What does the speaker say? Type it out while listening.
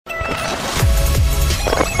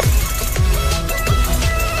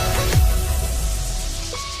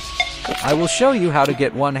I will show you how to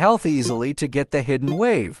get 1 health easily to get the hidden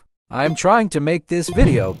wave. I'm trying to make this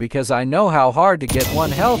video because I know how hard to get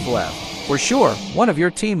 1 health left. For sure, one of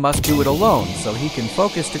your team must do it alone so he can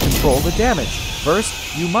focus to control the damage.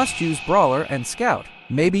 First, you must use Brawler and Scout.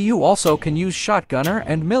 Maybe you also can use Shotgunner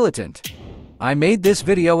and Militant. I made this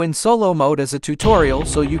video in solo mode as a tutorial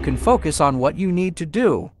so you can focus on what you need to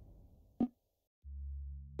do.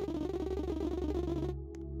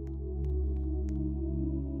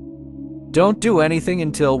 Don't do anything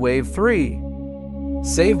until Wave 3.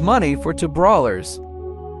 Save money for 2 Brawlers.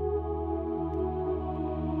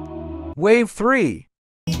 Wave 3.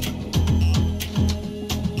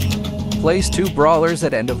 Place 2 Brawlers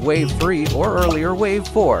at end of Wave 3 or earlier Wave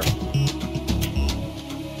 4.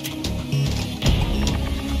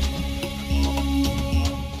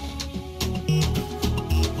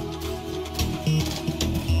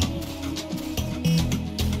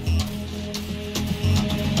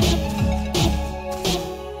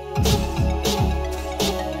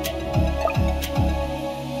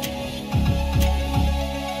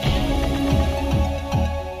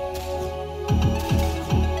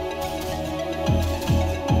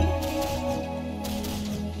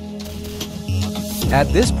 At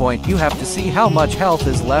this point, you have to see how much health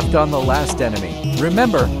is left on the last enemy.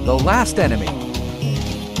 Remember, the last enemy.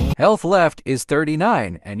 Health left is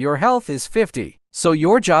 39 and your health is 50. So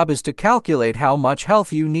your job is to calculate how much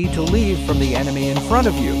health you need to leave from the enemy in front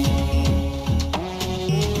of you.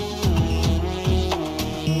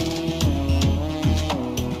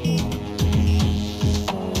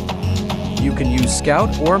 You can use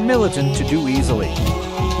Scout or Militant to do easily.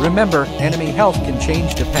 Remember, enemy health can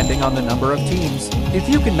change depending on the number of teams. If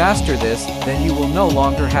you can master this, then you will no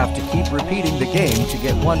longer have to keep repeating the game to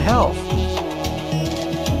get 1 health.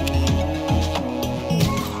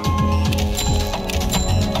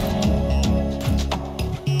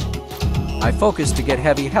 I focus to get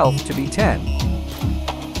heavy health to be 10.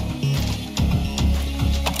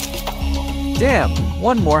 Damn,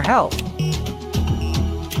 1 more health.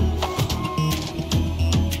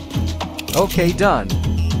 Okay, done.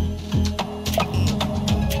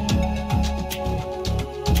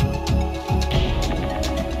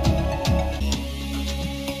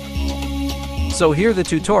 So here the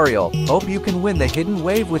tutorial. Hope you can win the hidden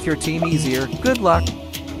wave with your team easier. Good luck!